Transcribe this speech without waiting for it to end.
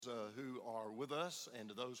Who are with us and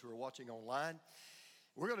to those who are watching online.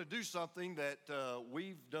 We're going to do something that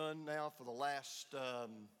we've done now for the last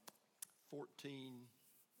 14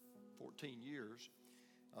 years.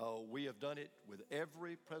 We have done it with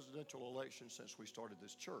every presidential election since we started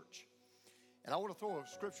this church. And I want to throw a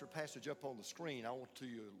scripture passage up on the screen. I want to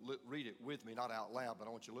read it with me, not out loud, but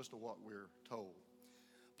I want you to listen to what we're told.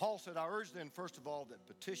 Paul said, I urge then, first of all, that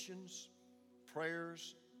petitions,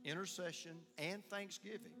 prayers, intercession, and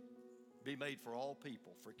thanksgiving be made for all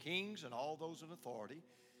people, for kings and all those in authority.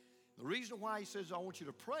 The reason why he says I want you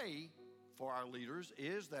to pray for our leaders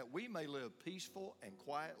is that we may live peaceful and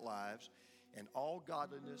quiet lives in all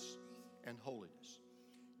godliness and holiness.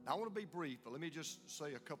 Now I want to be brief, but let me just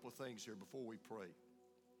say a couple of things here before we pray.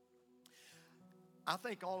 I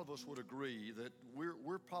think all of us would agree that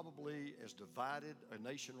we're probably as divided a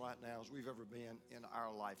nation right now as we've ever been in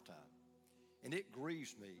our lifetime. And it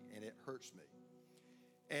grieves me and it hurts me.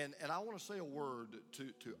 And I want to say a word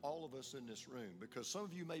to all of us in this room, because some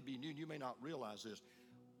of you may be new and you may not realize this.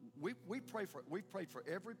 We've prayed for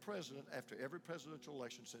every president after every presidential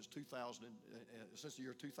election since since the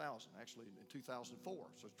year 2000, actually in 2004,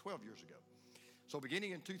 so 12 years ago. So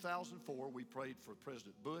beginning in 2004, we prayed for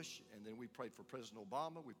President Bush, and then we prayed for President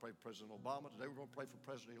Obama. We prayed for President Obama. Today we're going to pray for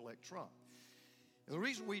President-elect Trump. And the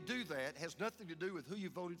reason we do that has nothing to do with who you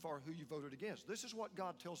voted for or who you voted against. This is what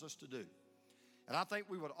God tells us to do. And I think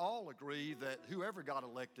we would all agree that whoever got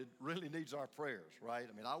elected really needs our prayers, right?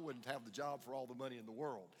 I mean, I wouldn't have the job for all the money in the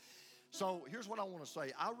world. So here's what I want to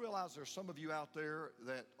say. I realize there's some of you out there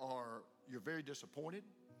that you're very disappointed.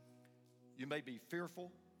 You may be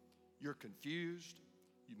fearful. You're confused.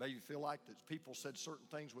 You maybe feel like that people said certain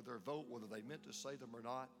things with their vote, whether they meant to say them or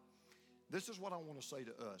not. This is what I want to say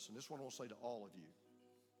to us, and this is what I want to say to all of you.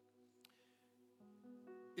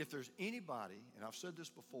 If there's anybody, and I've said this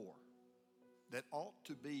before, that ought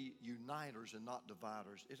to be uniters and not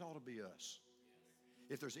dividers, it ought to be us.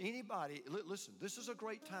 If there's anybody, listen, this is a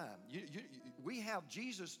great time. We have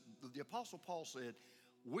Jesus, the Apostle Paul said,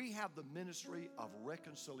 we have the ministry of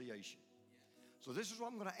reconciliation. So this is what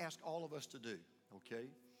I'm going to ask all of us to do, okay?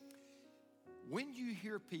 When you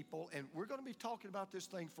hear people, and we're going to be talking about this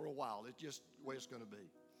thing for a while, it's just the way it's going to be.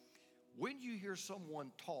 When you hear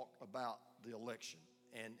someone talk about the election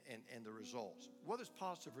and the results, whether it's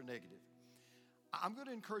positive or negative, I'm going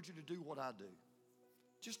to encourage you to do what I do.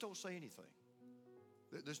 Just don't say anything.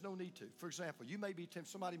 There's no need to. For example, you may be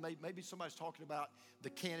tempted, maybe somebody's talking about the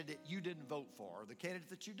candidate you didn't vote for or the candidate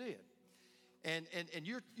that you did. And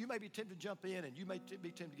you may be tempted to jump in and you may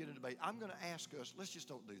be tempted to get in a debate. I'm going to ask us, let's just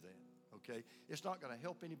don't do that, okay? It's not going to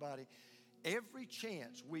help anybody. Every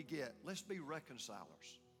chance we get, let's be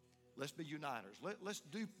reconcilers. Let's be uniters. Let's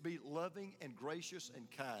be loving and gracious and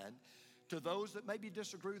kind to those that maybe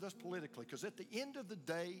disagree with us politically. Because at the end of the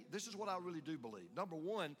day, this is what I really do believe. Number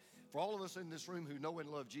one, for all of us in this room who know and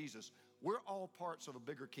love Jesus, we're all parts of a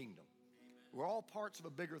bigger kingdom. We're all parts of a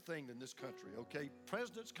bigger thing than this country, okay?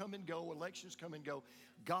 Presidents come and go, elections come and go.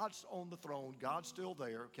 God's on the throne. God's still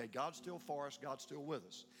there, okay? God's still for us. God's still with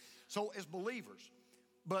us. So as believers,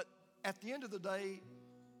 but at the end of the day,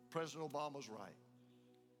 President Obama's right.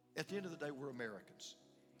 At the end of the day, we're Americans.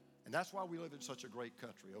 And that's why we live in such a great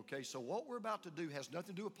country, okay? So what we're about to do has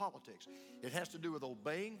nothing to do with politics. It has to do with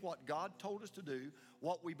obeying what God told us to do,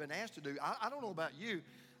 what we've been asked to do. I don't know about you.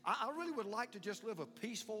 I really would like to just live a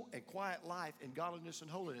peaceful and quiet life in godliness and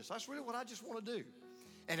holiness. That's really what I just want to do.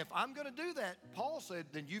 And if I'm going to do that, Paul said,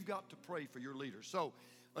 then you've got to pray for your leaders. So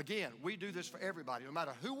again, we do this for everybody. No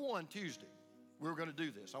matter who won Tuesday, we're going to do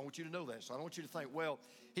this. I want you to know that. So I don't want you to think, well,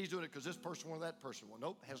 he's doing it because this person won or that person won.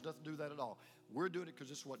 Nope, has nothing to do with that at all. We're doing it because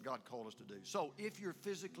this is what God called us to do. So if you're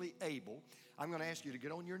physically able, I'm going to ask you to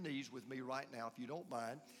get on your knees with me right now, if you don't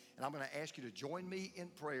mind. And I'm going to ask you to join me in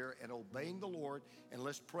prayer and obeying the Lord. And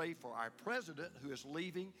let's pray for our president who is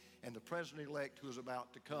leaving and the president-elect who is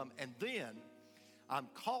about to come. And then I'm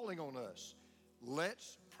calling on us.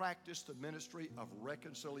 Let's practice the ministry of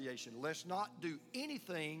reconciliation. Let's not do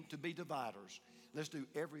anything to be dividers. Let's do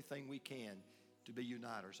everything we can to be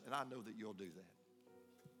uniters. And I know that you'll do that.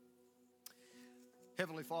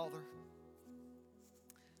 Heavenly Father,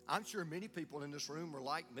 I'm sure many people in this room are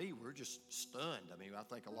like me. We're just stunned. I mean, I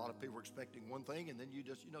think a lot of people are expecting one thing and then you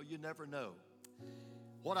just, you never know.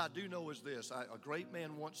 What I do know is this. A great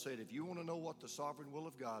man once said, if you want to know what the sovereign will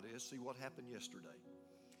of God is, see what happened yesterday.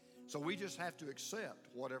 So we just have to accept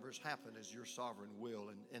whatever's happened as your sovereign will.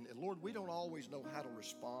 And Lord, we don't always know how to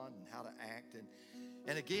respond and how to act.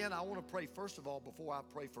 And again, I want to pray, first of all, before I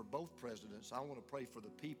pray for both presidents, I want to pray for the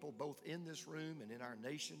people both in this room and in our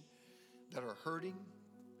nation that are hurting,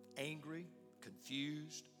 angry,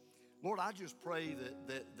 confused, Lord, I just pray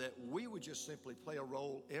that we would just simply play a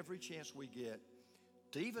role every chance we get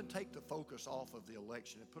to even take the focus off of the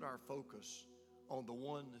election and put our focus on the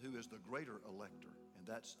one who is the greater elector, and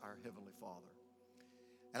that's our Heavenly Father.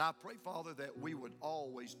 And I pray, Father, that we would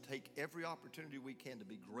always take every opportunity we can to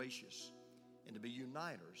be gracious and to be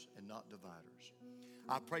uniters and not dividers.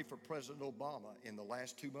 I pray for President Obama in the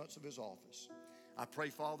last 2 months of his office. I pray,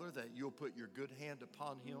 Father, that you'll put your good hand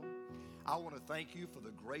upon him. I want to thank you for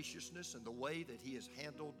the graciousness and the way that he has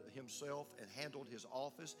handled himself and handled his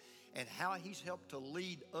office, and how he's helped to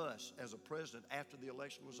lead us as a president after the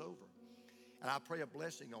election was over. And I pray a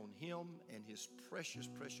blessing on him and his precious,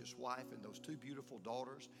 precious wife and those 2 beautiful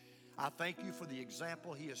daughters. I thank you for the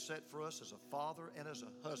example he has set for us as a father and as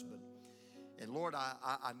a husband. And Lord,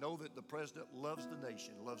 I know that the president loves the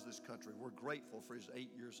nation, loves this country. We're grateful for his 8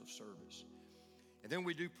 years of service. And then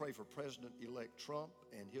we do pray for President-elect Trump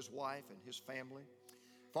and his wife and his family.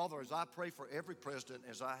 Father, as I pray for every president,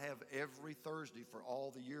 as I have every Thursday for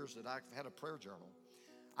all the years that I've had a prayer journal,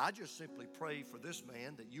 I just simply pray for this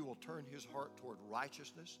man that you will turn his heart toward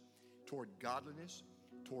righteousness, toward godliness,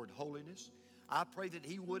 toward holiness. I pray that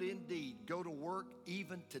he would indeed go to work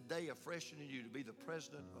even today afresh in you to be the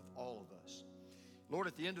president of all of us. Lord,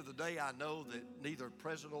 at the end of the day, I know that neither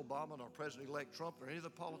President Obama nor President-elect Trump or any other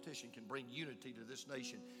politician can bring unity to this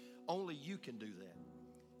nation. Only you can do that.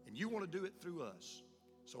 And you want to do it through us.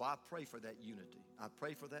 So I pray for that unity. I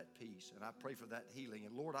pray for that peace, and I pray for that healing.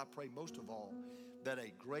 And Lord, I pray most of all that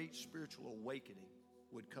a great spiritual awakening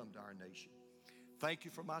would come to our nation. Thank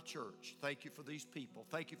you for my church. Thank you for these people.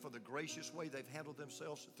 Thank you for the gracious way they've handled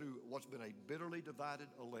themselves through what's been a bitterly divided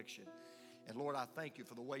election. And Lord, I thank you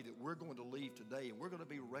for the way that we're going to leave today, and we're going to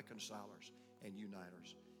be reconcilers and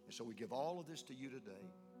uniters. And so we give all of this to you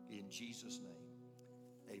today in Jesus'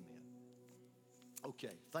 name. Amen.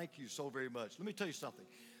 Okay, thank you so very much. Let me tell you something.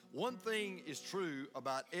 One thing is true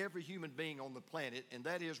about every human being on the planet, and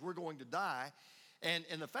that is we're going to die. And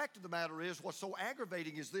the fact of the matter is, what's so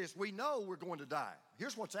aggravating is this: we know we're going to die.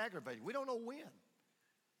 Here's what's aggravating: we don't know when,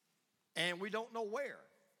 and we don't know where,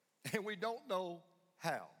 and we don't know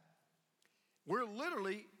how. We're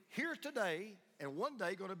literally here today and one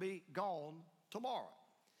day going to be gone tomorrow.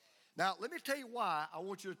 Now, let me tell you why I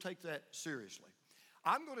want you to take that seriously.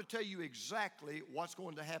 I'm going to tell you exactly what's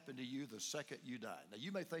going to happen to you the second you die. Now,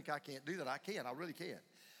 you may think I can't do that. I can. I really can.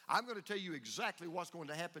 I'm going to tell you exactly what's going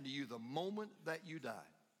to happen to you the moment that you die.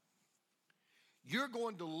 You're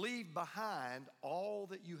going to leave behind all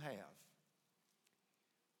that you have,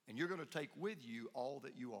 and you're going to take with you all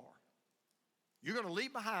that you are. You're going to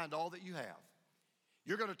leave behind all that you have.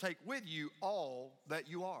 You're going to take with you all that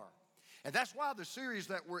you are. And that's why the series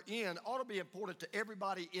that we're in ought to be important to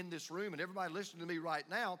everybody in this room and everybody listening to me right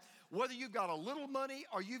now, whether you've got a little money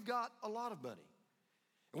or you've got a lot of money.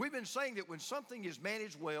 And we've been saying that when something is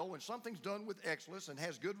managed well, when something's done with excellence and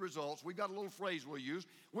has good results, we've got a little phrase we'll use.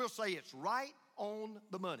 We'll say it's right on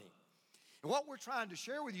the money. And what we're trying to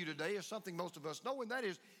share with you today is something most of us know, and that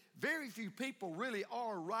is very few people really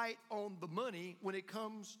are right on the money when it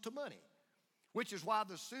comes to money, which is why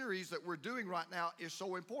the series that we're doing right now is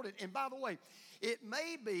so important. And by the way, it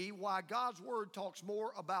may be why God's Word talks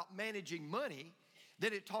more about managing money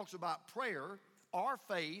than it talks about prayer, our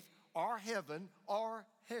faith, our heaven, our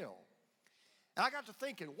hell. And I got to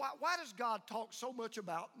thinking, why does God talk so much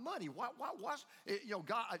about money?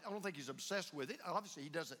 God, I don't think he's obsessed with it. Obviously, he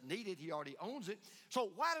doesn't need it. He already owns it. So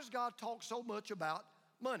why does God talk so much about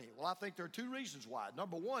money? Well, I think there are 2 reasons why.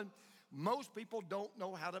 Number one, most people don't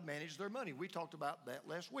know how to manage their money. We talked about that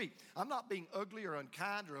last week. I'm not being ugly or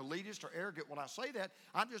unkind or elitist or arrogant when I say that.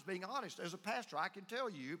 I'm just being honest. As a pastor, I can tell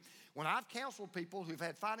you, when I've counseled people who've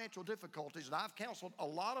had financial difficulties, and I've counseled a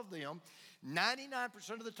lot of them, 99%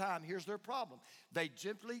 of the time, here's their problem. They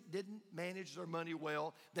simply didn't manage their money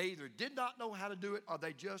well. They either did not know how to do it or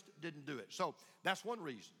they just didn't do it. So that's one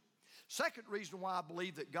reason. Second reason why I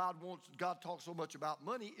believe that God talks so much about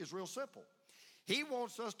money is real simple. He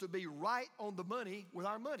wants us to be right on the money with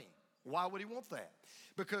our money. Why would he want that?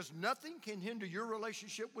 Because nothing can hinder your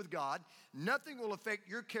relationship with God. Nothing will affect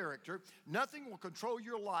your character. Nothing will control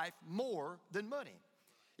your life more than money.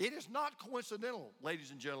 It is not coincidental, ladies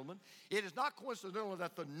and gentlemen. It is not coincidental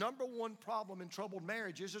that the number one problem in troubled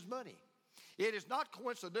marriages is money. It is not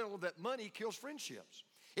coincidental that money kills friendships.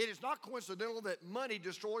 It is not coincidental that money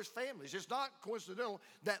destroys families. It's not coincidental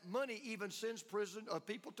that money even sends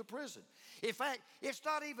people to prison. In fact, it's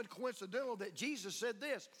not even coincidental that Jesus said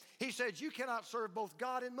this. He said, you cannot serve both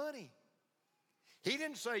God and money. He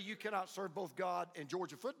didn't say you cannot serve both God and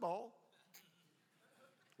Georgia football,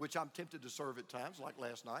 which I'm tempted to serve at times, like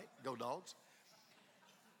last night. Go Dogs.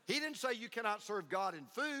 He didn't say you cannot serve God in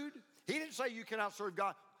food. He didn't say you cannot serve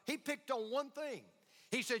God. He picked on one thing.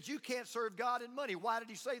 He said you can't serve God and money. Why did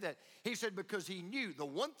he say that? He said because he knew the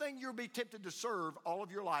one thing you'll be tempted to serve all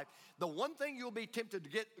of your life, the one thing you'll be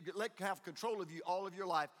tempted to let have control of you all of your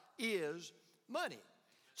life is money.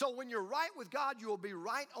 So when you're right with God, you will be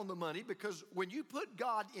right on the money, because when you put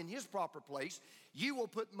God in his proper place, you will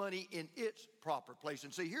put money in its proper place.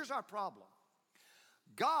 And see, here's our problem.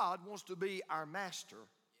 God wants to be our master.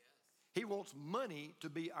 He wants money to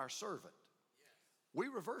be our servant. We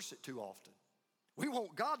reverse it too often. We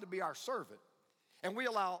want God to be our servant, and we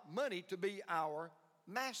allow money to be our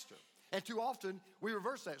master. And too often, we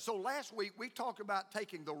reverse that. So last week, we talked about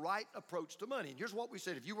taking the right approach to money. And here's what we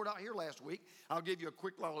said. If you were not here last week, I'll give you a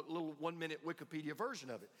quick little 1-minute Wikipedia version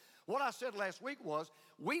of it. What I said last week was,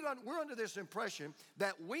 we're under this impression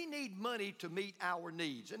that we need money to meet our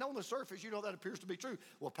needs. And on the surface, that appears to be true.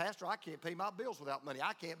 Well, Pastor, I can't pay my bills without money.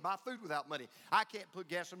 I can't buy food without money. I can't put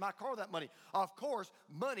gas in my car without money. Of course,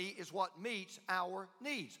 money is what meets our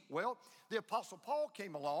needs. Well, the Apostle Paul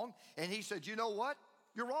came along, and he said, you know what?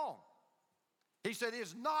 You're wrong. He said,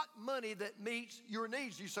 it's not money that meets your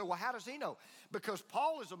needs. You say, well, how does he know? Because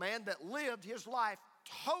Paul is a man that lived his life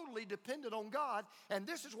totally dependent on God, and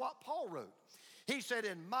this is what Paul wrote. He said,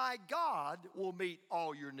 and my God will meet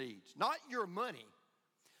all your needs, not your money.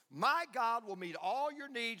 My God will meet all your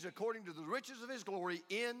needs according to the riches of his glory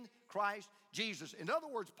in Christ Jesus. In other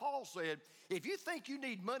words, Paul said, if you think you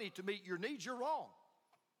need money to meet your needs, you're wrong.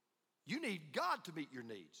 You need God to meet your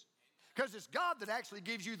needs. Because it's God that actually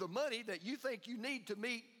gives you the money that you think you need to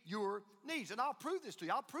meet your needs. And I'll prove this to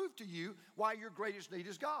you. I'll prove to you why your greatest need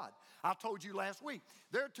is God. I told you last week,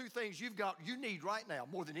 there are two things you need right now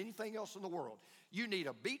more than anything else in the world. You need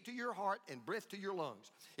a beat to your heart and breath to your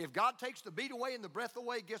lungs. If God takes the beat away and the breath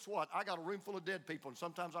away, guess what? I got a room full of dead people, and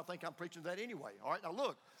sometimes I think I'm preaching that anyway. All right, now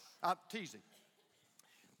look, I'm teasing.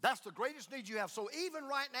 That's the greatest need you have. So even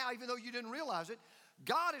right now, even though you didn't realize it,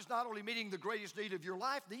 God is not only meeting the greatest need of your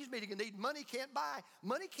life, he's meeting a need money can't buy.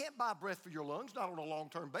 Money can't buy breath for your lungs, not on a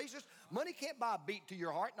long-term basis. Money can't buy a beat to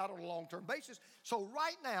your heart, not on a long-term basis. So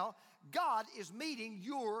right now, God is meeting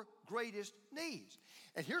your greatest needs.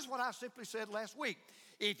 And here's what I simply said last week.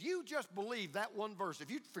 If you just believe that one verse, if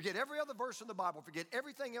you forget every other verse in the Bible, forget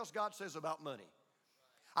everything else God says about money.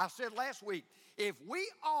 I said last week, if we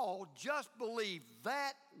all just believe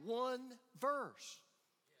that one verse,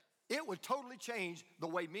 it would totally change the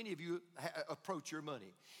way many of you approach your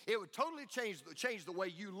money. It would totally change the way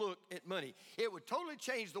you look at money. It would totally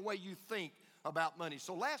change the way you think about money.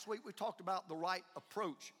 So last week we talked about the right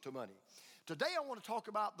approach to money. Today I want to talk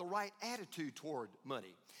about the right attitude toward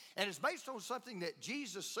money. And it's based on something that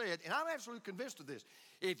Jesus said, and I'm absolutely convinced of this.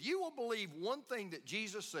 If you will believe one thing that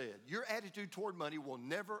Jesus said, your attitude toward money will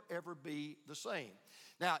never, ever be the same.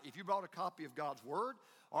 Now, if you brought a copy of God's Word,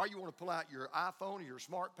 or you want to pull out your iPhone or your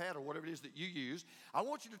smart pad or whatever it is that you use, I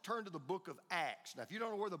want you to turn to the book of Acts. Now, if you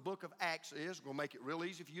don't know where the book of Acts is, we'll make it real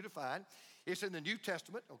easy for you to find. It's in the New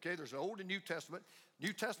Testament, okay? There's an Old and New Testament.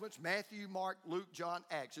 New Testament's Matthew, Mark, Luke, John,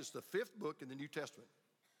 Acts. It's the 5th book in the New Testament.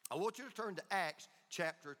 I want you to turn to Acts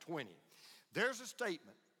chapter 20. There's a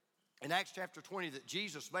statement in Acts chapter 20 that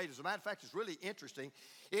Jesus made. As a matter of fact, it's really interesting.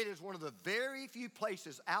 It is one of the very few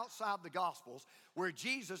places outside the Gospels where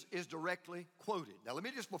Jesus is directly quoted. Now,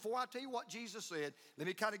 before I tell you what Jesus said, let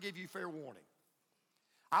me kind of give you fair warning.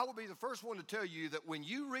 I will be the first one to tell you that when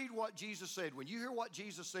you read what Jesus said, when you hear what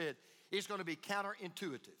Jesus said, it's going to be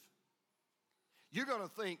counterintuitive. You're going to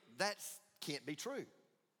think that can't be true.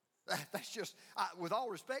 That's just, with all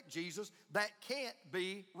respect, Jesus, that can't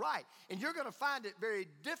be right. And you're going to find it very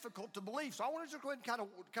difficult to believe. So I want to just go ahead and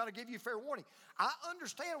kind of give you fair warning. I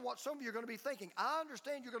understand what some of you are going to be thinking. I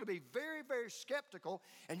understand you're going to be very, very skeptical,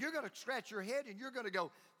 and you're going to scratch your head, and you're going to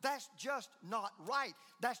go, that's just not right.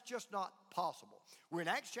 That's just not possible. We're in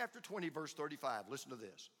Acts chapter 20, verse 35. Listen to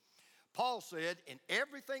this. Paul said, in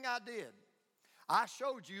everything I did, I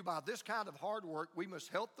showed you by this kind of hard work, we must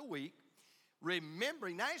help the weak,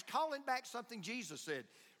 remembering, now he's calling back something Jesus said,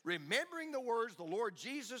 remembering the words the Lord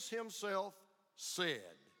Jesus himself said.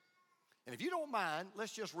 And if you don't mind,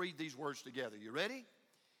 let's just read these words together. You ready?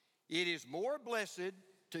 It is more blessed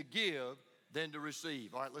to give than to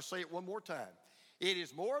receive. All right, let's say it one more time. It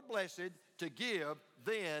is more blessed to give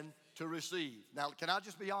than to receive. Now, can I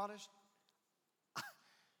just be honest?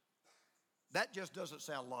 That just doesn't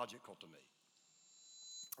sound logical to me.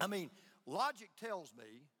 I mean, logic tells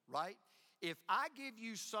me, right? If I give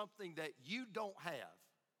you something that you don't have,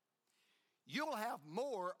 you'll have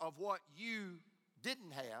more of what you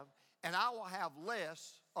didn't have, and I will have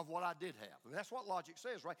less of what I did have. And that's what logic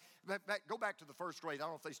says, right? Go back to the first grade. I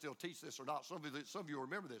don't know if they still teach this or not. Some of you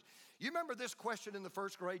remember this. You remember this question in the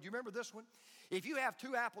first grade? You remember this one? If you have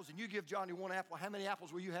 2 apples and you give Johnny 1 apple, how many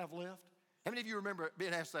apples will you have left? How many of you remember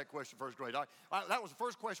being asked that question in first grade? That was the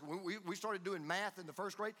first question. When we started doing math in the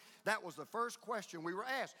first grade, that was the first question we were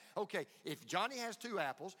asked. Okay, if Johnny has 2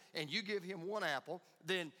 apples and you give him 1 apple,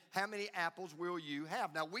 then how many apples will you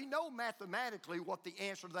have? Now, we know mathematically what the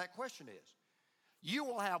answer to that question is. You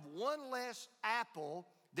will have 1 less apple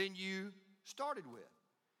than you started with.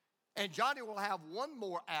 And Johnny will have 1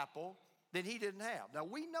 more apple than he didn't have. Now,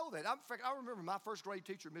 we know that. In fact, I remember my first grade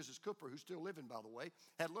teacher, Mrs. Cooper, who's still living, by the way,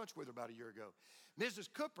 had lunch with her about a year ago. Mrs.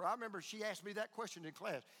 Cooper, I remember she asked me that question in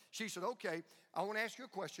class. She said, okay, I want to ask you a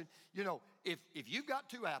question. You know, if you've got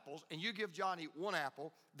 2 apples and you give Johnny 1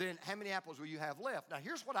 apple, then how many apples will you have left? Now,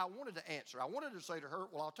 here's what I wanted to answer. I wanted to say to her,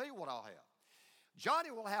 well, I'll tell you what I'll have.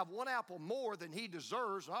 Johnny will have 1 apple more than he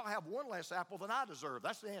deserves, and I'll have 1 less apple than I deserve.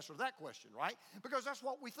 That's the answer to that question, right? Because that's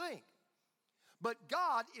what we think. But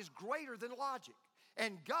God is greater than logic,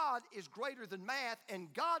 and God is greater than math,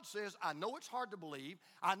 and God says, I know it's hard to believe,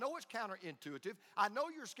 I know it's counterintuitive, I know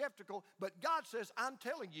you're skeptical, but God says, I'm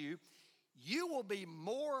telling you, you will be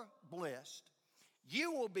more blessed,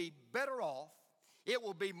 you will be better off, it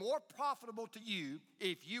will be more profitable to you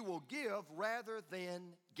if you will give rather than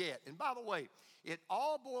get. And by the way, it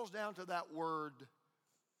all boils down to that word,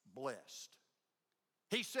 blessed.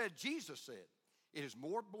 He said, Jesus said, it is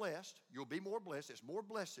more blessed, you'll be more blessed, it's more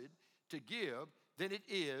blessed to give than it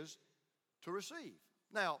is to receive.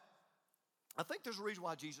 Now, I think there's a reason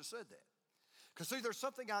why Jesus said that. Because see, there's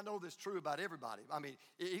something I know that's true about everybody. I mean,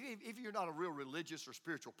 if you're not a real religious or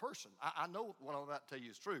spiritual person, I know what I'm about to tell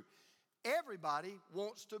you is true. Everybody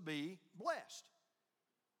wants to be blessed.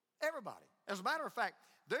 Everybody. As a matter of fact,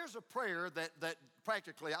 there's a prayer that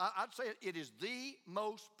practically, I'd say it is the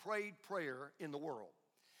most prayed prayer in the world.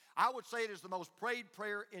 I would say it is the most prayed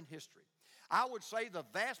prayer in history. I would say the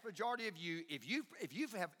vast majority of you, if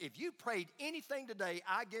you prayed anything today,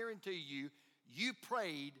 I guarantee you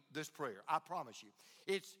prayed this prayer. I promise you.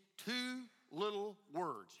 It's 2 little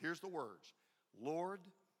words. Here's the words. Lord,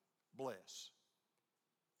 bless.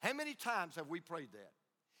 How many times have we prayed that?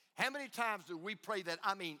 How many times do we pray that?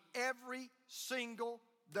 I mean, every single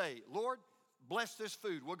day. Lord, bless this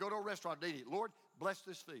food. We'll go to a restaurant and eat it. Lord, bless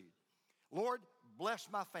this food. Lord, bless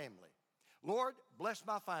my family. Lord, bless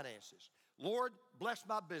my finances. Lord, bless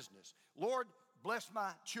my business. Lord, bless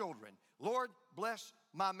my children. Lord, bless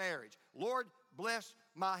my marriage. Lord, bless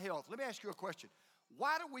my health. Let me ask you a question.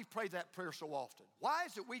 Why do we pray that prayer so often? Why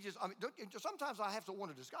is it sometimes I have to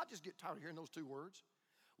wonder, does God just get tired of hearing those 2 words?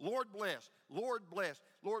 Lord bless, Lord bless,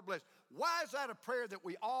 Lord bless. Why is that a prayer that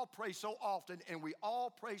we all pray so often and we all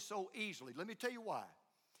pray so easily? Let me tell you why.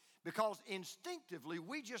 Because instinctively,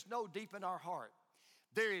 we just know deep in our heart,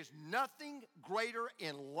 there is nothing greater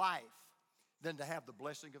in life than to have the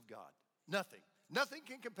blessing of God. Nothing. Nothing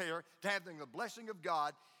can compare to having the blessing of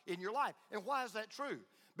God in your life. And why is that true?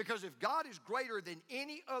 Because if God is greater than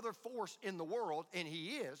any other force in the world, and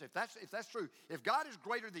He is, if that's true, if God is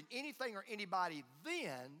greater than anything or anybody,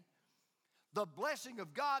 then the blessing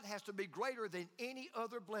of God has to be greater than any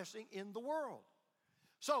other blessing in the world.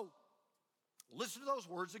 So, listen to those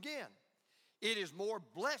words again. It is more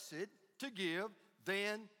blessed to give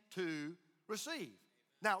than to receive.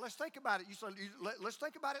 Now, let's think about it. Let's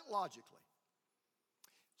think about it logically.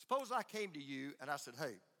 Suppose I came to you and I said,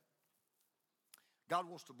 hey, God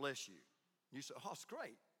wants to bless you. You said, oh, it's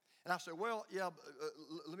great. And I said, well, yeah,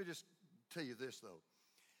 let me just tell you this, though.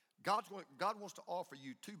 God wants to offer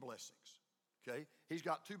you 2 blessings, okay? He's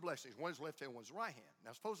got 2 blessings. One's left hand, one's right hand.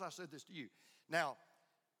 Now, suppose I said this to you. Now,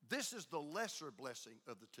 this is the lesser blessing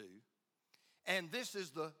of the 2, and this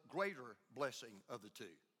is the greater blessing of the 2.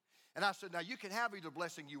 And I said, now, you can have either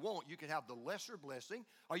blessing you want. You can have the lesser blessing,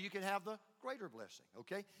 or you can have the greater blessing,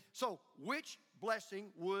 okay? So, which blessing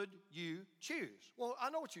would you choose? Well, I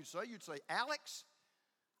know what you'd say. You'd say, Alex,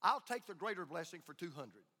 I'll take the greater blessing for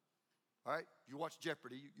 200. All right? You watch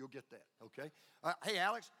Jeopardy, you'll get that, okay? Hey,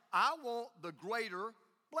 Alex, I want the greater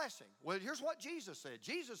blessing. Well, here's what Jesus said.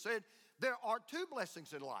 Jesus said there are 2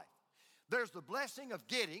 blessings in life. There's the blessing of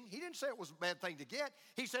getting. He didn't say it was a bad thing to get.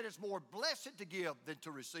 He said it's more blessed to give than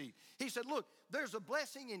to receive. He said, look, there's a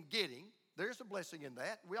blessing in getting. There's a blessing in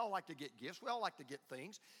that. We all like to get gifts. We all like to get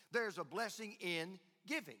things. There's a blessing in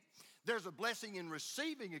giving. There's a blessing in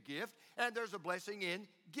receiving a gift, and there's a blessing in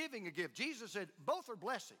giving a gift. Jesus said both are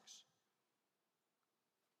blessings.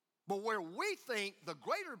 But where we think the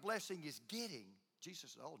greater blessing is getting,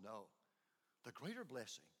 Jesus said, oh no, the greater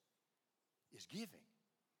blessing is giving.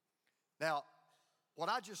 Now, what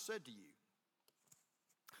I just said to you,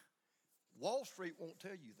 Wall Street won't tell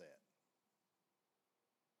you that.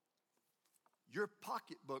 Your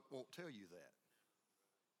pocketbook won't tell you that.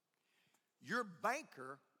 Your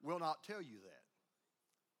banker will not tell you that.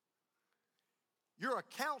 Your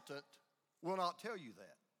accountant will not tell you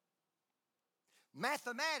that.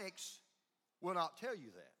 Mathematics will not tell you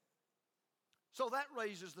that. So that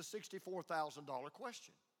raises the $64,000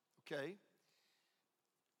 question, okay?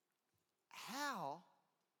 How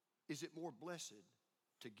is it more blessed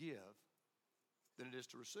to give than it is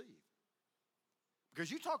to receive? Because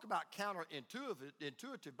you talk about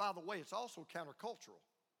counterintuitive, by the way, it's also countercultural.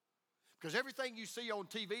 Because everything you see on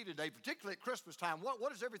TV today, particularly at Christmas time,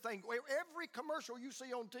 what is everything? Every commercial you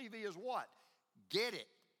see on TV is what? Get it,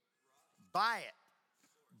 buy it,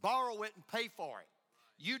 borrow it and pay for it.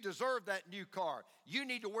 You deserve that new car. You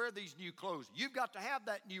need to wear these new clothes. You've got to have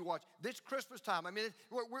that new watch. This Christmas time, I mean,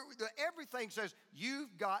 everything says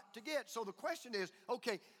you've got to get. So the question is,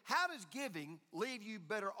 okay, how does giving leave you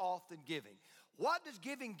better off than giving? What does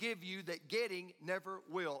giving give you that getting never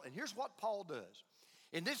will? And here's what Paul does.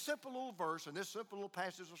 In this simple little verse, in this simple little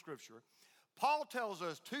passage of Scripture, Paul tells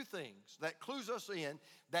us two things that clues us in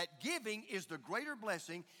that giving is the greater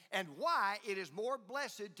blessing and why it is more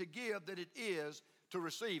blessed to give than it is to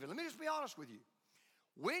receive. And let me just be honest with you.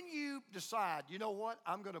 When you decide, you know what,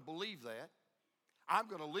 I'm going to believe that, I'm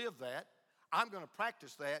going to live that, I'm going to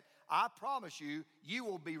practice that, I promise you, you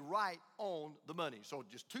will be right on the money. So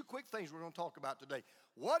just two quick things we're going to talk about today.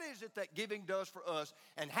 What is it that giving does for us,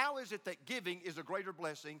 and how is it that giving is a greater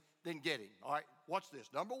blessing than getting? All right, watch this.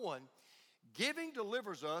 Number one, giving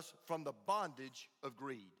delivers us from the bondage of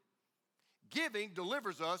greed. Giving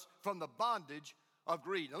delivers us from the bondage of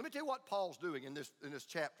greed. Now, let me tell you what Paul's doing in this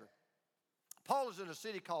chapter. Paul is in a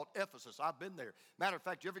city called Ephesus. I've been there. Matter of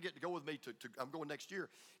fact, you ever get to go with me to I'm going next year.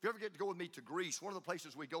 If you ever get to go with me to Greece, one of the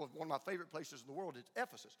places we go, one of my favorite places in the world, is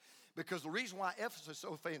Ephesus. Because the reason why Ephesus is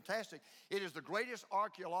so fantastic, it is the greatest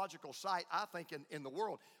archaeological site, I think, in the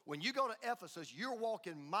world. When you go to Ephesus, you're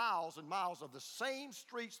walking miles and miles of the same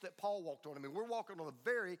streets that Paul walked on. I mean, we're walking on the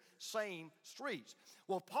very same streets.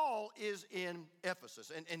 Well, Paul is in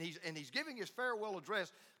Ephesus, and he's giving his farewell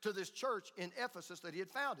address to this church in Ephesus that he had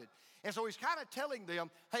founded. And so he's kind of telling them,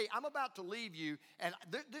 hey, I'm about to leave you, and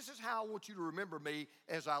this is how I want you to remember me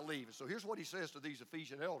as I leave. And so here's what he says to these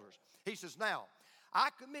Ephesian elders. He says, now, I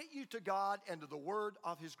commit you to God and to the word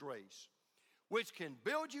of his grace, which can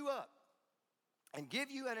build you up and give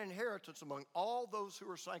you an inheritance among all those who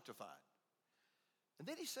are sanctified. And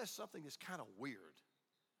then he says something that's kind of weird.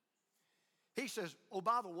 He says, oh,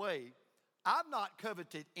 by the way, I've not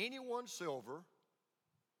coveted anyone's silver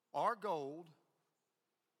or gold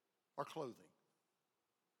or clothing.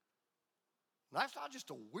 That's not just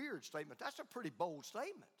a weird statement. That's a pretty bold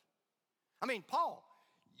statement. I mean, Paul,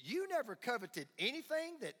 you never coveted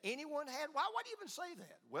anything that anyone had. Why would you even say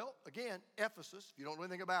that? Well, again, Ephesus, if you don't know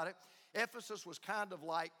anything about it, Ephesus was kind of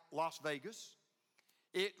like Las Vegas.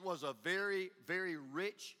 It was a very, very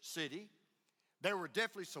rich city. There were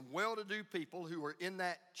definitely some well-to-do people who were in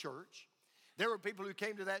that church. There were people who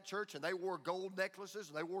came to that church and they wore gold necklaces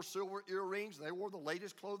and they wore silver earrings and they wore the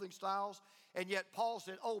latest clothing styles. And yet Paul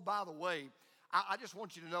said, oh, by the way, I just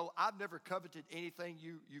want you to know I've never coveted anything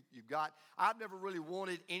you've got. I've never really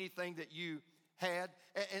wanted anything that you had.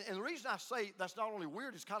 And the reason I say that's not only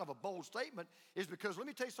weird, it's kind of a bold statement, is because let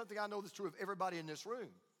me tell you something I know that's true of everybody in this room.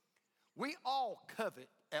 We all covet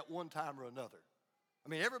at one time or another. I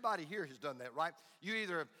mean, everybody here has done that, right? You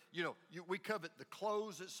either, we covet the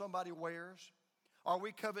clothes that somebody wears, or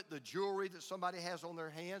we covet the jewelry that somebody has on their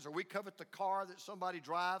hands, or we covet the car that somebody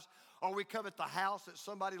drives, or we covet the house that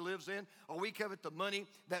somebody lives in, or we covet the money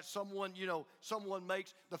that someone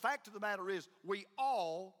makes. The fact of the matter is, we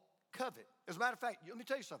all covet. As a matter of fact, let me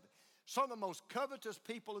tell you something. Some of the most covetous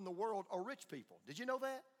people in the world are rich people. Did you know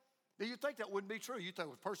that? Now, you'd think that wouldn't be true. You'd think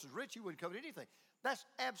if a person's rich, you wouldn't covet anything. That's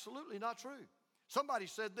absolutely not true. Somebody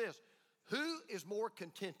said this, who is more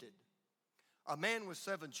contented, a man with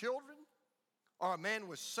 7 children or a man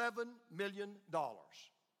with $7 million?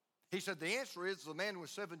 He said the answer is the man with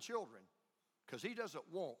 7 children because he doesn't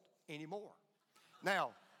want any more.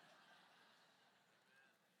 Now,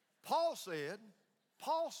 Paul said,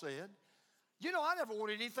 I never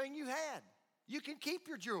wanted anything you had. You can keep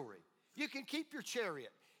your jewelry. You can keep your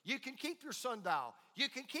chariot. You can keep your sundial. You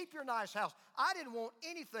can keep your nice house. I didn't want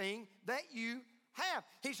anything that you have.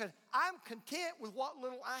 He said, I'm content with what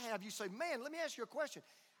little I have. You say, man, let me ask you a question.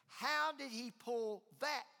 How did he pull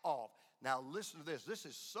that off? Now listen to this. This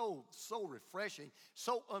is so refreshing,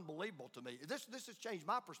 so unbelievable to me. This has changed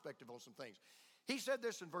my perspective on some things. He said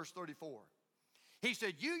this in verse 34. He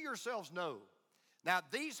said, you yourselves know Now,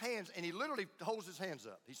 these hands, and he literally holds his hands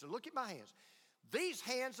up. He said, look at my hands. These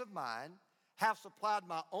hands of mine have supplied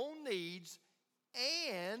my own needs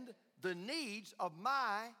and the needs of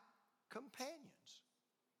my companions.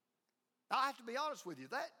 Now, I have to be honest with you.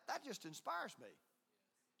 That just inspires me.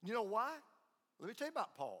 You know why? Let me tell you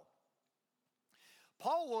about Paul.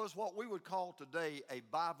 Paul was what we would call today a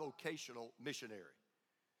bivocational missionary.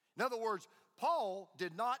 In other words, Paul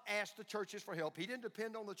did not ask the churches for help. He didn't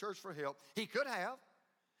depend on the church for help. He could have.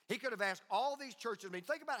 He could have asked all these churches. I mean,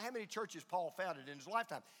 think about how many churches Paul founded in his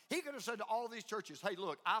lifetime. He could have said to all these churches, hey,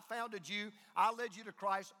 look, I founded you. I led you to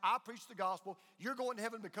Christ. I preached the gospel. You're going to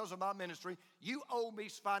heaven because of my ministry. You owe me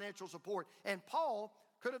financial support. And Paul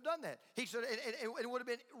could have done that. He said, and it would have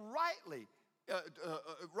been right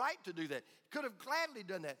to do that. Could have gladly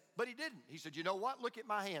done that, but he didn't. He said, you know what? Look at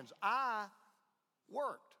my hands. I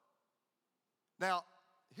worked. Now,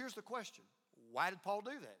 here's the question. Why did Paul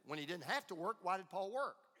do that? When he didn't have to work, why did Paul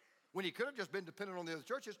work? When he could have just been dependent on the other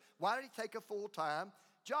churches, why did he take a full-time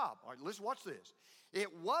job? All right, listen, watch this. It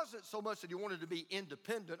wasn't so much that he wanted to be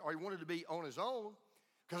independent or he wanted to be on his own,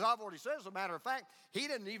 because I've already said, as a matter of fact, he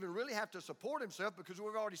didn't even really have to support himself because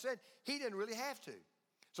we've already said he didn't really have to.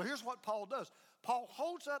 So here's what Paul does. Paul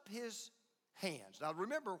holds up his hands. Now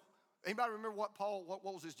remember, anybody remember what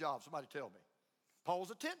was his job? Somebody tell me. Paul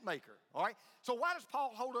was a tent maker, all right? So why does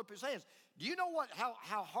Paul hold up his hands? Do you know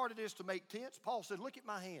how hard it is to make tents? Paul said, look at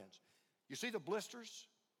my hands. You see the blisters?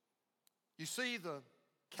 You see the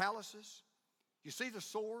calluses? You see the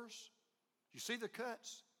sores? You see the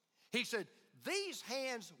cuts? He said, these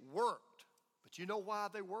hands worked. But you know why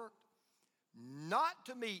they worked? Not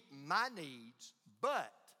to meet my needs,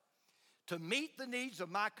 but to meet the needs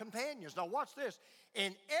of my companions. Now watch this.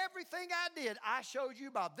 In everything I did, I showed you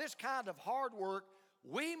by this kind of hard work,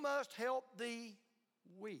 we must help the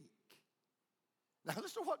weak. Now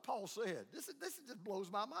listen to what Paul said. This just blows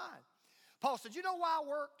my mind. Paul said, you know why I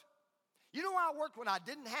worked? You know why I worked when I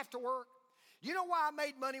didn't have to work? You know why I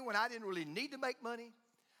made money when I didn't really need to make money?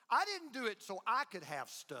 I didn't do it so I could have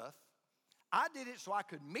stuff. I did it so I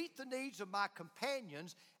could meet the needs of my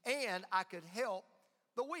companions and I could help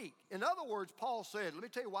the weak. In other words, Paul said, let me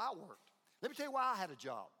tell you why I worked. Let me tell you why I had a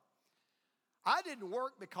job. I didn't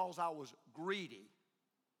work because I was greedy.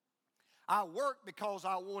 I worked because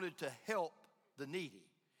I wanted to help the needy.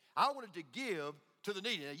 I wanted to give to the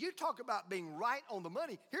needy. Now, you talk about being right on the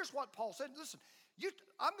money. Here's what Paul said. Listen,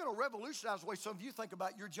 I'm going to revolutionize the way some of you think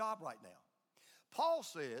about your job right now. Paul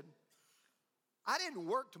said, I didn't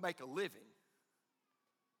work to make a living.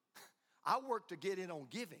 I worked to get in on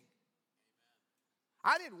giving.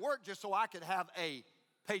 I didn't work just so I could have a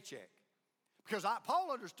paycheck. Because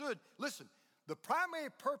Paul understood, listen, the primary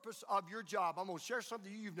purpose of your job, I'm going to share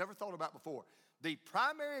something you've never thought about before. The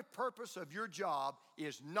primary purpose of your job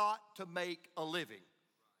is not to make a living.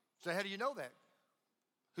 So how do you know that?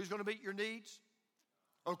 Who's going to meet your needs?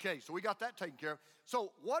 Okay, so we got that taken care of.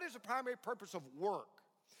 So what is the primary purpose of work?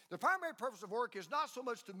 The primary purpose of work is not so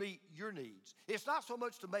much to meet your needs. It's not so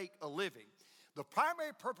much to make a living. The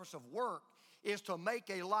primary purpose of work is to make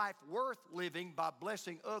a life worth living by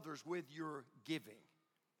blessing others with your giving.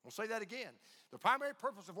 I'll say that again. The primary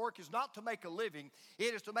purpose of work is not to make a living.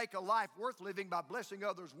 It is to make a life worth living by blessing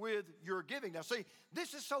others with your giving. Now see,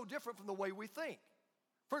 this is so different from the way we think.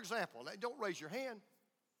 For example, don't raise your hand.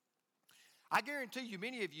 I guarantee you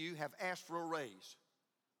many of you have asked for a raise,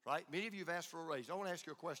 right? Many of you have asked for a raise. I want to ask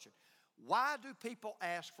you a question. Why do people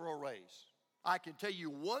ask for a raise? I can tell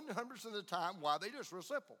you 100% of the time why. They just real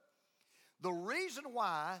simple. The reason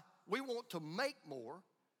why we want to make more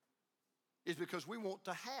is because we want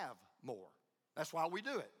to have more. That's why we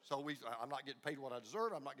do it. So I'm not getting paid what I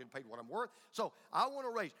deserve. I'm not getting paid what I'm worth. So I want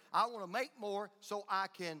to raise. I want to make more so I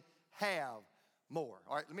can have more.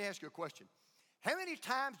 All right, let me ask you a question. How many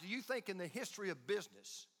times do you think in the history of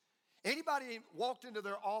business, anybody walked into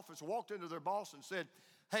their office, walked into their boss and said,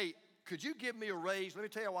 hey, could you give me a raise? Let me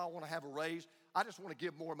tell you why I want to have a raise. I just want to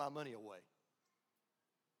give more of my money away.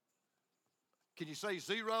 Can you say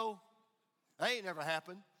zero? That ain't never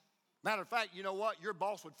happened. Matter of fact, you know what? Your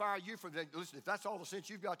boss would fire you for that. Listen, if that's all the sense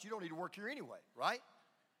you've got, you don't need to work here anyway, right?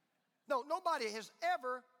 No, nobody has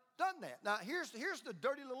ever done that. Now, here's the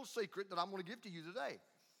dirty little secret that I'm going to give to you today.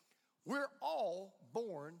 We're all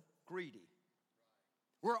born greedy.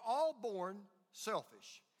 We're all born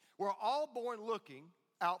selfish. We're all born looking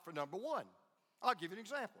out for number one. I'll give you an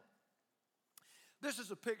example. This is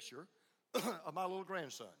a picture of my little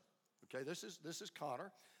grandson. Okay, this is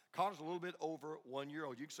Connor. Connor's a little bit over 1 year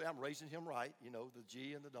old. You can say I'm raising him right, you know, the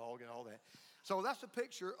G and the dog and all that. So that's a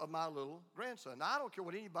picture of my little grandson. Now, I don't care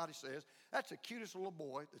what anybody says. That's the cutest little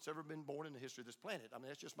boy that's ever been born in the history of this planet. I mean,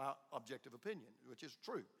 that's just my objective opinion, which is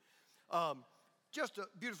true. Just a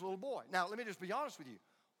beautiful little boy. Now, let me just be honest with you.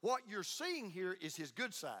 What you're seeing here is his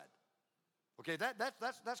good side. Okay,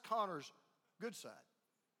 that's Connor's good side.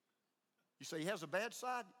 You say he has a bad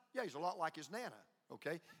side? Yeah, he's a lot like his Nana,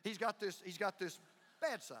 okay? He's got this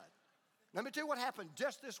bad side. Let me tell you what happened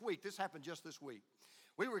just this week. This happened just this week.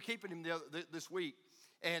 We were keeping him this week,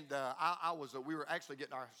 and we were actually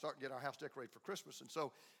starting to get our house decorated for Christmas, and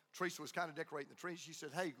so Teresa was kind of decorating the tree. She said,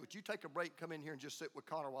 hey, would you take a break, come in here and just sit with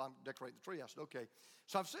Connor while I'm decorating the tree? I said, okay.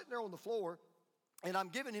 So I'm sitting there on the floor, and I'm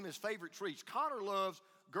giving him his favorite treats. Connor loves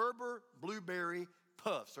Gerber Blueberry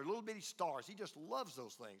Puffs. They're little bitty stars. He just loves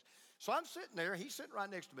those things. So I'm sitting there, he's sitting right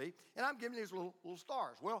next to me, and I'm giving him these little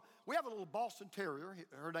stars. Well, we have a little Boston Terrier.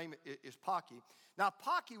 Her name is Pocky. Now,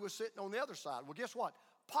 Pocky was sitting on the other side. Well, guess what?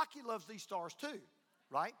 Pocky loves these stars too,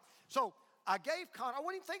 right? So I gave Connor, I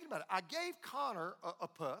wasn't even thinking about it. I gave Connor a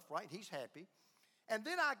puff, right? He's happy. And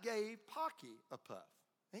then I gave Pocky a puff.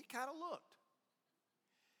 And he kind of looked.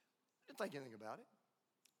 Didn't think anything about it.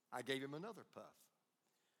 I gave him another puff.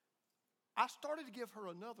 I started to give her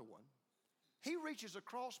another one. He reaches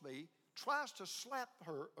across me, tries to slap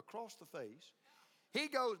her across the face. He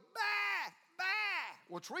goes, bah, bah.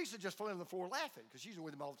 Well, Teresa just fell on the floor laughing because she's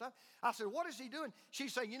with him all the time. I said, what is he doing?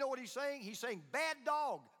 She's saying, you know what he's saying? He's saying, bad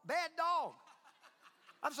dog, bad dog.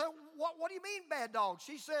 I said, what do you mean bad dog?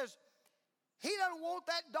 She says, he doesn't want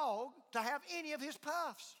that dog to have any of his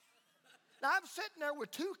puffs. Now, I'm sitting there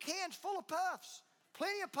with 2 cans full of puffs.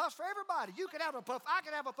 Plenty of puffs for everybody. You can have a puff. I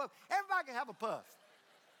can have a puff. Everybody can have a puff.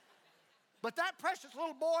 But that precious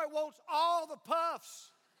little boy wants all the puffs.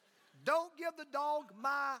 Don't give the dog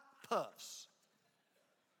my puffs.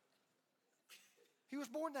 He was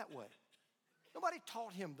born that way. Nobody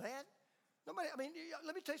taught him that. Nobody, I mean,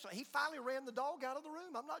 let me tell you something. He finally ran the dog out of the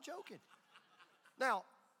room. I'm not joking. Now,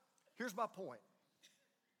 here's my point.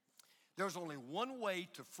 There's only one way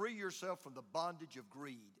to free yourself from the bondage of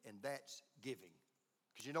greed, and that's giving.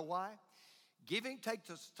 Because you know why? Giving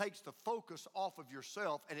takes the focus off of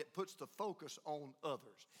yourself, and it puts the focus on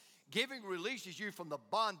others. Giving releases you from the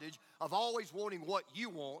bondage of always wanting what you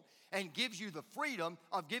want and gives you the freedom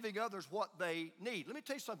of giving others what they need. Let me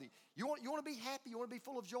tell you something. You want to be happy? You want to be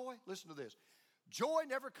full of joy? Listen to this. Joy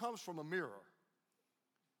never comes from a mirror.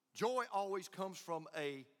 Joy always comes from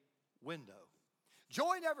a window.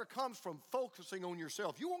 Joy never comes from focusing on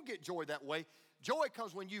yourself. You won't get joy that way. Joy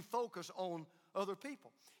comes when you focus on other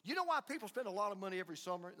people. You know why people spend a lot of money every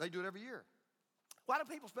summer? They do it every year. Why do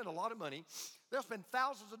people spend a lot of money? They'll spend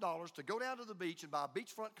thousands of dollars to go down to the beach and buy a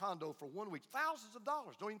beachfront condo for 1 week. Thousands of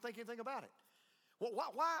dollars. Don't even think anything about it. Well,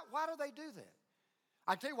 why do they do that?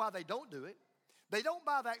 I tell you why they don't do it. They don't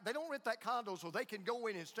buy that. They don't rent that condo so they can go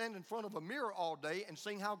in and stand in front of a mirror all day and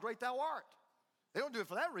sing how great thou art. They don't do it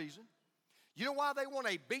for that reason. You know why they want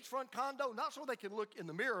a beachfront condo? Not so they can look in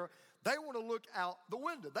the mirror. They want to look out the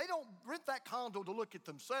window. They don't rent that condo to look at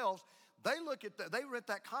themselves. They rent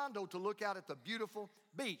that condo to look out at the beautiful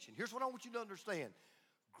beach. And here's what I want you to understand.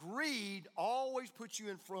 Greed always puts you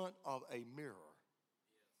in front of a mirror.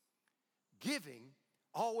 Giving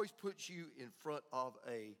always puts you in front of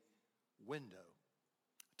a window.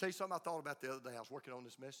 I'll tell you something I thought about the other day. I was working on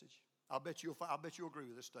this message. I'll bet you'll agree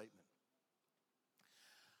with this statement.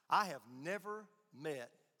 I have never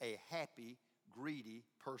met a happy, greedy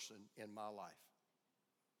person in my life.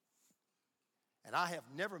 And I have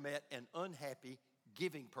never met an unhappy,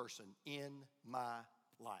 giving person in my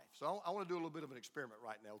life. So I want to do a little bit of an experiment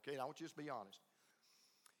right now, okay? And I want you to just be honest.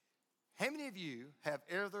 How many of you have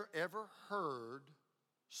ever heard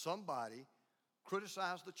somebody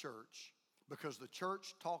criticize the church because the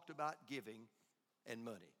church talked about giving and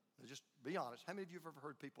money? Now just be honest. How many of you have ever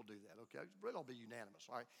heard people do that? Okay, it will be unanimous.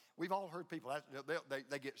 All right, we've all heard people.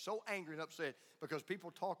 They get so angry and upset because people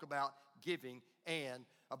talk about giving and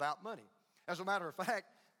about money. As a matter of fact,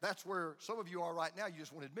 that's where some of you are right now. You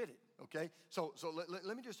just won't admit it. Okay, so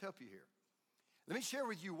let me just help you here. Let me share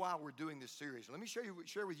with you why we're doing this series. Let me share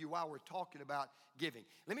with you why we're talking about giving.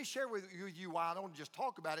 Let me share with you why I don't just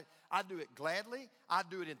talk about it. I do it gladly. I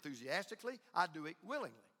do it enthusiastically. I do it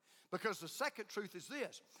willingly. Because the second truth is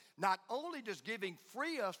this. Not only does giving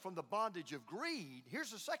free us from the bondage of greed,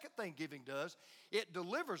 here's the second thing giving does. It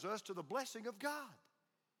delivers us to the blessing of God.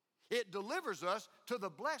 It delivers us to the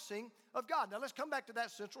blessing of God. Now let's come back to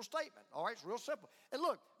that central statement. All right, it's real simple. And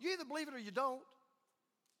look, you either believe it or you don't.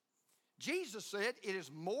 Jesus said it is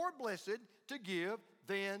more blessed to give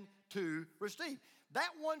than to receive. That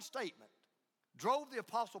one statement drove the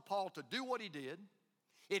Apostle Paul to do what he did.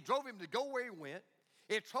 It drove him to go where he went.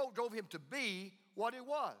 It drove him to be what he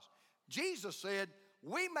was. Jesus said,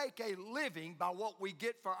 we make a living by what we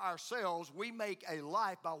get for ourselves. We make a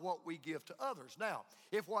life by what we give to others. Now,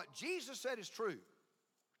 if what Jesus said is true,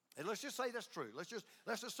 and let's just say that's true.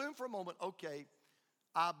 Let's assume for a moment, okay,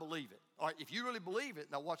 I believe it. All right, if you really believe it,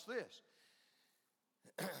 now watch this.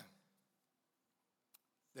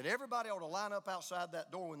 Then everybody ought to line up outside that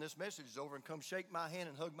door when this message is over and come shake my hand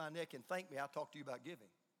and hug my neck and thank me. I'll talk to you about giving.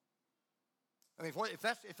 I mean,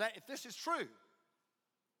 if this is true,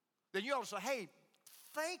 then you ought to say, hey,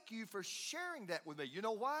 thank you for sharing that with me. You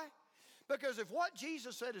know why? Because if what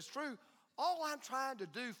Jesus said is true, all I'm trying to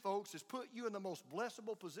do, folks, is put you in the most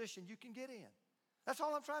blessable position you can get in. That's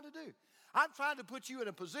all I'm trying to do. I'm trying to put you in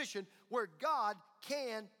a position where God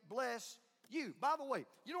can bless you. By the way,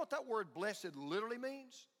 you know what that word blessed literally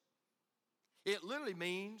means? It literally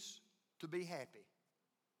means to be happy.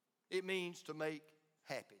 It means to make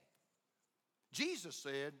happy. Jesus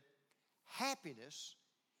said, happiness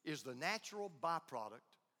is the natural byproduct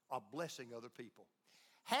of blessing other people.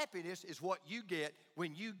 Happiness is what you get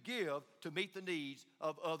when you give to meet the needs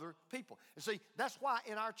of other people. And see, that's why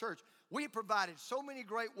in our church, we have provided so many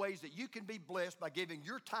great ways that you can be blessed by giving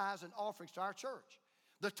your tithes and offerings to our church.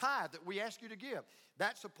 The tithe that we ask you to give,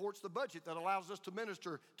 that supports the budget that allows us to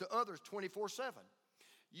minister to others 24/7.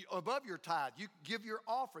 Above your tithe, you give your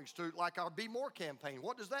offerings to like our Be More campaign.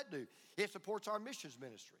 What does that do? It supports our missions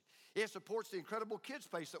ministry. It supports the incredible kids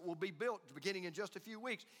space that will be built beginning in just a few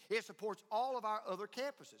weeks. It supports all of our other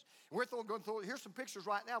campuses. We're going through, here's some pictures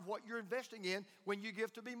right now of what you're investing in when you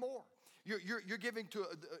give to Be More. You're giving to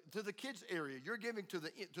the kids area. You're giving to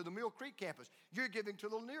the Mill Creek campus. You're giving to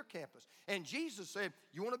the Lanier campus. And Jesus said,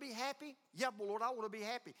 you want to be happy? Yeah, but Lord, I want to be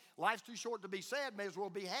happy. Life's too short to be sad. May as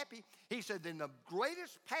well be happy. He said, then the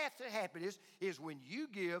greatest path to happiness is when you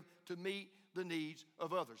give to meet the needs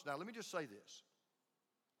of others. Now, let me just say this.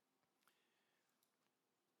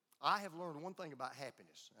 I have learned one thing about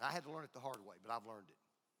happiness. And I had to learn it the hard way, but I've learned it.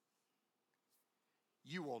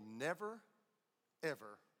 You will never,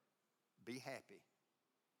 ever be happy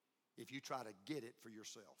if you try to get it for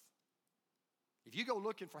yourself. If you go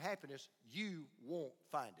looking for happiness, you won't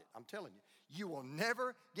find it. I'm telling you. You will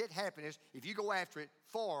never get happiness if you go after it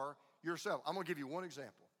for yourself. I'm going to give you one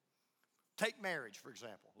example. Take marriage, for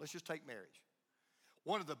example. Let's just take marriage.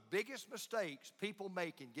 One of the biggest mistakes people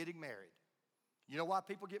make in getting married, you know why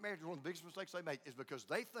people get married? One of the biggest mistakes they make is because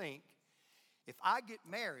they think if I get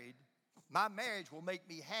married, my marriage will make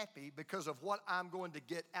me happy because of what I'm going to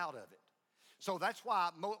get out of it. So that's why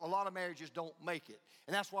a lot of marriages don't make it.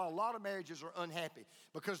 And that's why a lot of marriages are unhappy,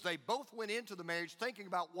 because they both went into the marriage thinking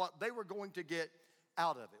about what they were going to get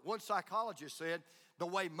out of it. One psychologist said, the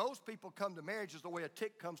way most people come to marriage is the way a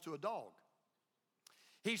tick comes to a dog.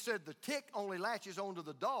 He said the tick only latches onto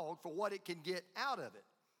the dog for what it can get out of it.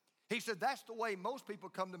 He said that's the way most people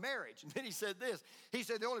come to marriage. And then he said this. He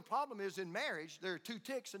said the only problem is in marriage, there are two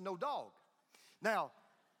ticks and no dog. Now,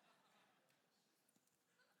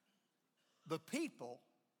 the people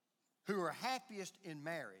who are happiest in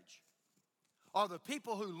marriage are the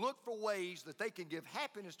people who look for ways that they can give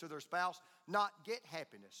happiness to their spouse, not get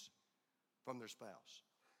happiness from their spouse.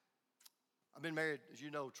 I've been married, as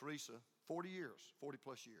you know, Teresa, 40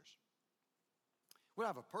 plus years. We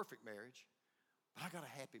don't have a perfect marriage, but I got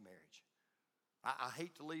a happy marriage. I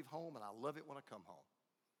hate to leave home, and I love it when I come home.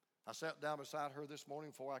 I sat down beside her this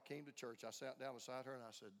morning before I came to church. I sat down beside her, and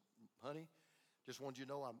I said, honey, just wanted you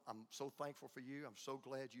to know I'm so thankful for you. I'm so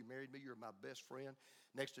glad you married me. You're my best friend.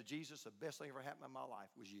 Next to Jesus, the best thing ever happened in my life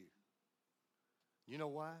was you. You know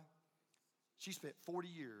why? She spent 40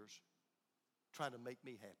 years trying to make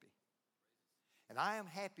me happy. And I am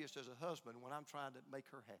happiest as a husband when I'm trying to make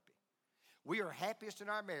her happy. We are happiest in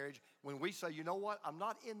our marriage when we say, you know what? I'm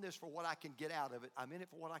not in this for what I can get out of it. I'm in it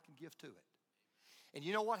for what I can give to it. And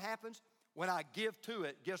you know what happens? When I give to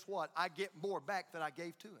it, guess what? I get more back than I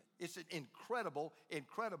gave to it. It's an incredible,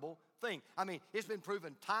 incredible thing. I mean, it's been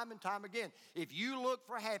proven time and time again. If you look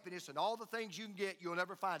for happiness and all the things you can get, you'll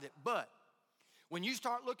never find it. But when you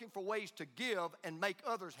start looking for ways to give and make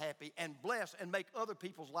others happy and bless and make other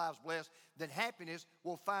people's lives blessed, then happiness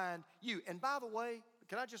will find you. And by the way,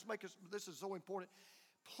 can I just make this is so important.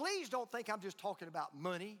 Please don't think I'm just talking about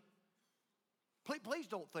money. Please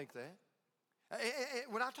don't think that.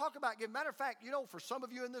 When I talk about giving, matter of fact, you know, for some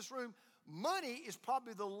of you in this room, money is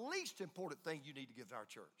probably the least important thing you need to give to our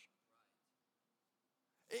church.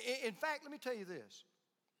 In fact, let me tell you this.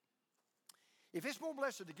 If it's more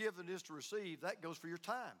blessed to give than it is to receive, that goes for your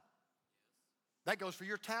time. That goes for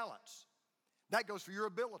your talents. That goes for your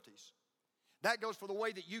abilities. That goes for the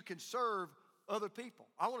way that you can serve other people.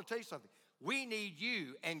 I want to tell you something. We need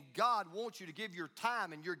you, and God wants you to give your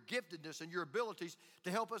time and your giftedness and your abilities to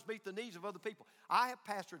help us meet the needs of other people. I have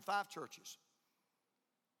pastored 5 churches.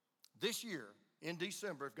 This year, in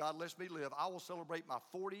December, if God lets me live, I will celebrate my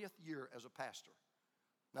 40th year as a pastor.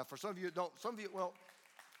 Now, for some of you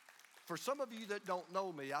that don't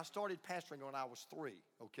know me, I started pastoring when I was 3,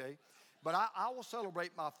 okay? But I will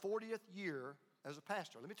celebrate my 40th year as a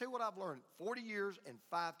pastor. Let me tell you what I've learned. 40 years and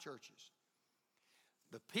 5 churches.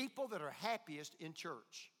 The people that are happiest in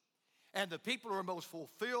church, and the people who are most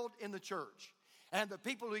fulfilled in the church, and the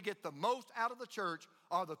people who get the most out of the church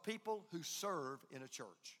are the people who serve in a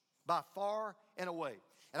church, by far and away.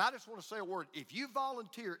 And I just want to say a word. If you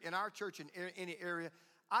volunteer in our church in any area,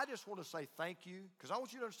 I just want to say thank you, because I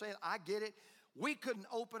want you to understand, I get it. We couldn't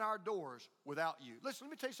open our doors without you. Listen,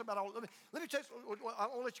 let me tell you something about let me tell you, I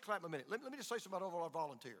won't let you clap a minute. Let me just say something about all our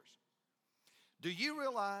volunteers. Do you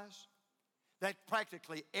realize that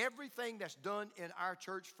practically everything that's done in our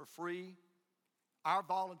church for free, our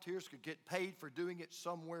volunteers could get paid for doing it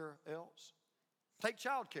somewhere else? Take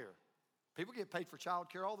child care. People get paid for child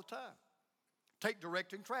care all the time. Take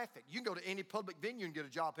directing traffic. You can go to any public venue and get a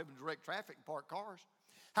job helping direct traffic and park cars.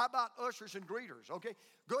 How about ushers and greeters, okay?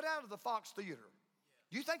 Go down to the Fox Theater.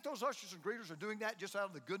 Do you think those ushers and greeters are doing that just out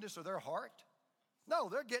of the goodness of their heart? No,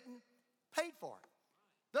 they're getting paid for it.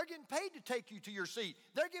 They're getting paid to take you to your seat.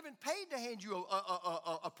 They're getting paid to hand you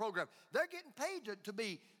a program. They're getting paid to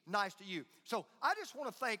be nice to you. So I just want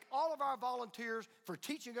to thank all of our volunteers for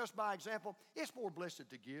teaching us by example. It's more blessed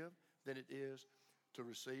to give than it is to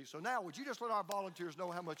receive. So now, would you just let our volunteers know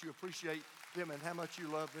how much you appreciate them and how much you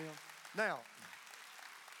love them? Now,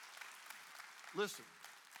 listen.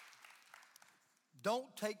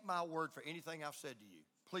 Don't take my word for anything I've said to you.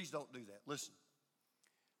 Please don't do that. Listen.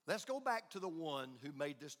 Let's go back to the one who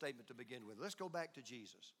made this statement to begin with. Let's go back to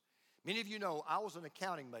Jesus. Many of you know I was an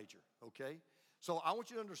accounting major, okay? So I want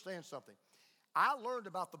you to understand something. I learned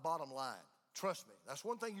about the bottom line. Trust me. That's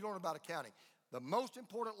one thing you learn about accounting. The most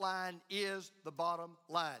important line is the bottom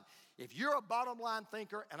line. If you're a bottom line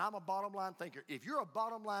thinker, and I'm a bottom line thinker, if you're a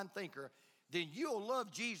bottom line thinker, then you'll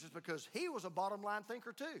love Jesus because he was a bottom line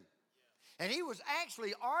thinker too. And he was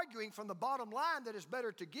actually arguing from the bottom line that it's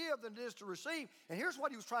better to give than it is to receive. And here's what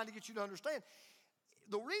he was trying to get you to understand.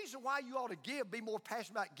 The reason why you ought to give, be more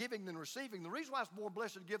passionate about giving than receiving, the reason why it's more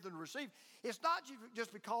blessed to give than to receive, it's not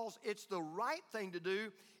just because it's the right thing to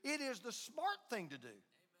do, it is the smart thing to do. Amen.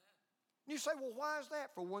 And you say, well, why is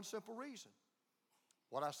that? For one simple reason.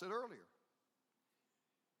 What I said earlier.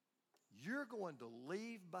 You're going to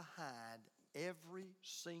leave behind every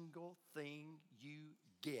single thing you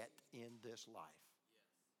get in this life.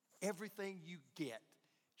 Everything you get,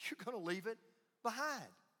 you're going to leave it behind.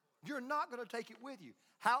 You're not going to take it with you.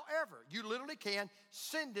 However, you literally can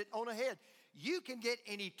send it on ahead. You can get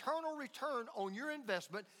an eternal return on your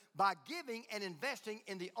investment by giving and investing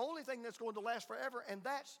in the only thing that's going to last forever, and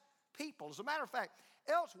that's people. As a matter of fact,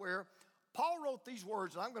 elsewhere, Paul wrote these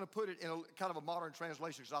words, and I'm going to put it in a kind of a modern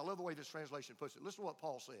translation because I love the way this translation puts it. Listen to what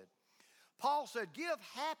Paul said. Paul said, give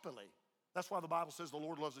happily. That's why the Bible says the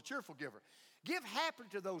Lord loves a cheerful giver. Give happily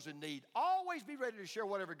to those in need. Always be ready to share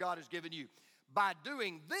whatever God has given you. By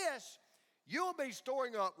doing this, you'll be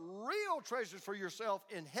storing up real treasures for yourself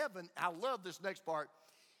in heaven. I love this next part.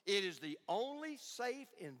 It is the only safe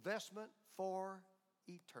investment for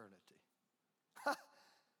eternity.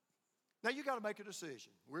 Now, you got to make a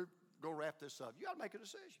decision. We're going to wrap this up. You got to make a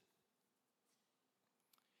decision.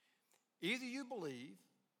 Either you believe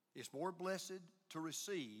it's more blessed to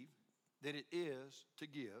receive than it is to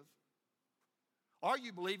give, or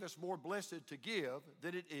you believe it's more blessed to give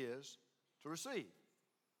than it is to receive.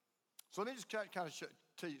 So let me just kind of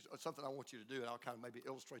tell you something I want you to do, and I'll kind of maybe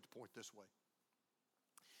illustrate the point this way.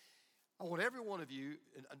 I want every one of you,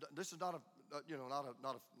 and this is not a,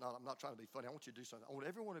 I'm not trying to be funny. I want you to do something. I want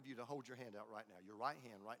every one of you to hold your hand out right now, your right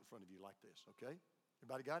hand right in front of you like this, okay?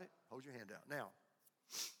 Everybody got it? Hold your hand out. Now,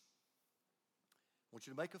 I want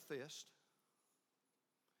you to make a fist.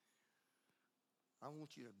 I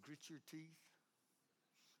want you to grit your teeth,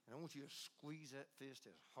 and I want you to squeeze that fist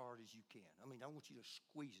as hard as you can. I mean, I want you to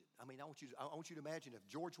squeeze it. I want you to imagine if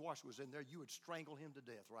George Washington was in there, you would strangle him to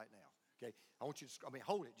death right now. Okay, I want you to,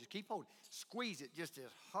 hold it. Just keep holding it. Squeeze it just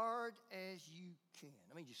as hard as you can.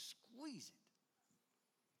 Just squeeze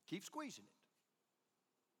it. Keep squeezing it.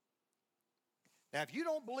 Now, if you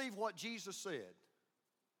don't believe what Jesus said,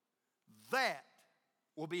 that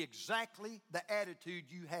will be exactly the attitude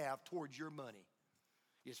you have towards your money.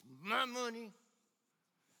 It's my money.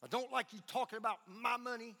 I don't like you talking about my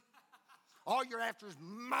money. All you're after is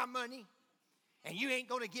my money, and you ain't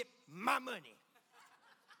going to get my money.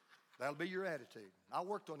 That'll be your attitude. I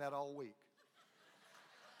worked on that all week.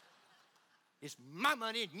 It's my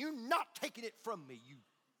money and you're not taking it from me, you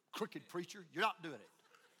crooked preacher. You're not doing it.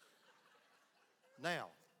 Now,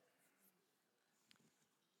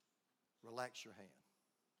 relax your hand.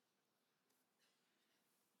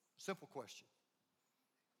 Simple question.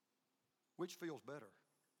 Which feels better?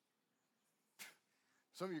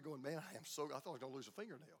 Some of you are going, man, I thought I was going to lose a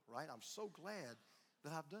fingernail, right? I'm so glad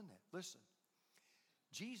that I've done that. Listen,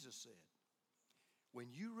 Jesus said, when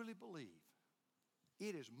you really believe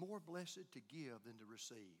it is more blessed to give than to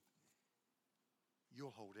receive,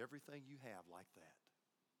 you'll hold everything you have like that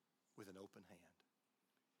with an open hand.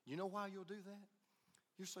 You know why you'll do that?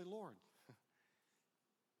 You say, Lord,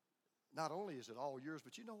 not only is it all yours,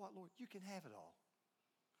 but you know what, Lord? You can have it all.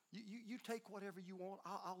 You take whatever you want.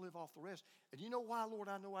 I'll live off the rest. And you know why, Lord,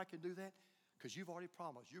 I know I can do that? Because you've already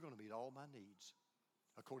promised you're going to meet all my needs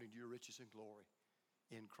according to your riches and glory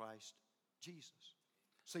in Christ Jesus.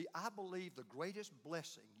 See, I believe the greatest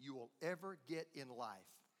blessing you will ever get in life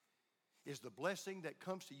is the blessing that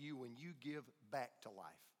comes to you when you give back to life.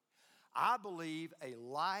 I believe a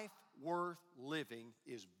life worth living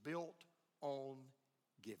is built on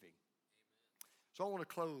giving. So I want to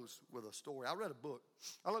close with a story. I read a book.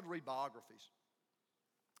 I love to read biographies.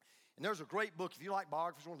 And there's a great book, if you like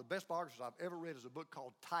biographies, one of the best biographies I've ever read is a book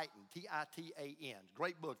called Titan, Titan.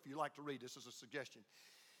 Great book if you like to read. This is a suggestion.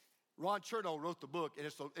 Ron Chernow wrote the book, and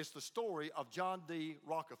it's the story of John D.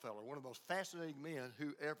 Rockefeller, one of the most fascinating men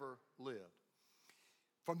who ever lived.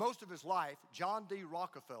 For most of his life, John D.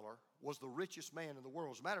 Rockefeller was the richest man in the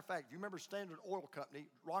world. As a matter of fact, if you remember Standard Oil Company,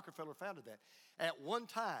 Rockefeller founded that. At one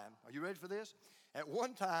time, are you ready for this? At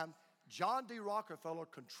one time, John D. Rockefeller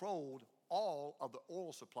controlled all of the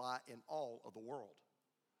oil supply in all of the world.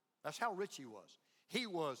 That's how rich he was. He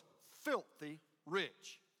was filthy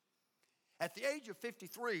rich. At the age of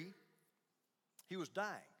 53, he was dying.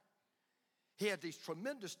 He had these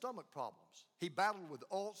tremendous stomach problems. He battled with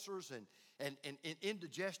ulcers and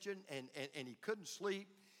indigestion, and he couldn't sleep.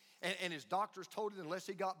 And his doctors told him unless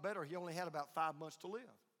he got better, he only had about 5 months to live.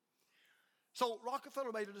 So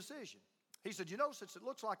Rockefeller made a decision. He said, you know, since it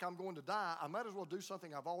looks like I'm going to die, I might as well do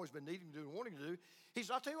something I've always been needing to do and wanting to do. He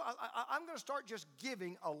said, I'll tell you what, I'm going to start just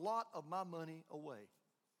giving a lot of my money away.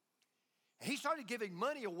 And he started giving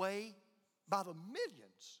money away by the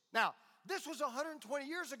millions. Now, this was 120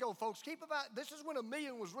 years ago, folks. Keep about, this is when $1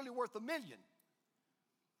 million was really worth $1 million.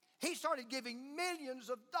 He started giving millions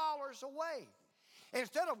of dollars away.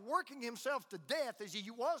 Instead of working himself to death as he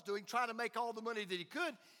was doing, trying to make all the money that he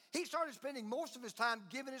could, he started spending most of his time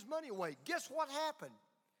giving his money away. Guess what happened?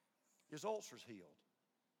 His ulcers healed.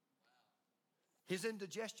 His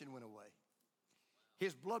indigestion went away.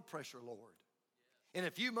 His blood pressure lowered. In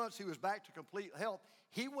a few months, he was back to complete health.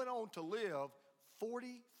 He went on to live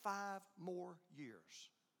 45 more years.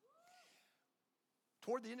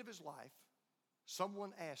 Toward the end of his life,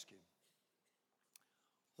 someone asked him,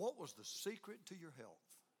 what was the secret to your health?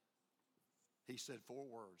 He said 4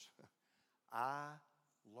 words. I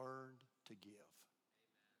learned to give.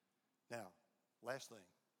 Now, last thing.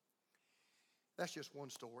 That's just one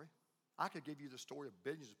story. I could give you the story of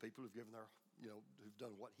billions of people who've given who've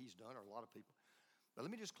done what he's done, or a lot of people. But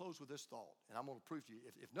let me just close with this thought, and I'm going to prove to you.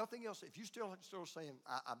 If nothing else, if you still saying,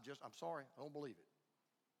 I'm sorry, I don't believe it,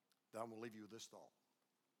 then I'm going to leave you with this thought.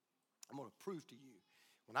 I'm going to prove to you.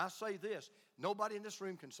 When I say this, nobody in this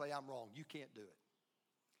room can say I'm wrong. You can't do it.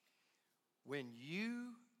 When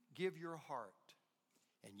you give your heart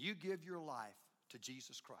and you give your life to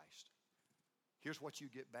Jesus Christ, here's what you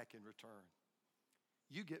get back in return.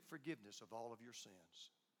 You get forgiveness of all of your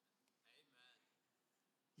sins. Amen.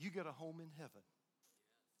 You get a home in heaven.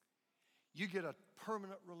 You get a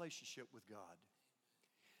permanent relationship with God.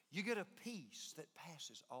 You get a peace that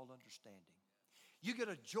passes all understanding. You get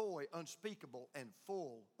a joy unspeakable and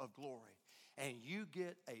full of glory. And you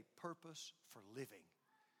get a purpose for living.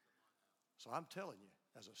 So I'm telling you,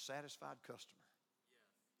 as a satisfied customer,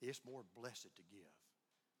 it's more blessed to give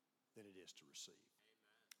than it is to receive.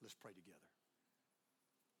 Amen. Let's pray together.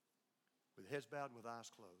 With heads bowed and with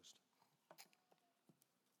eyes closed.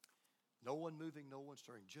 No one moving, no one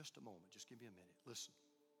stirring. Just a moment. Just give me a minute. Listen.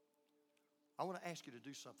 I want to ask you to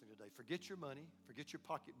do something today. Forget your money. Forget your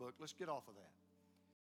pocketbook. Let's get off of that.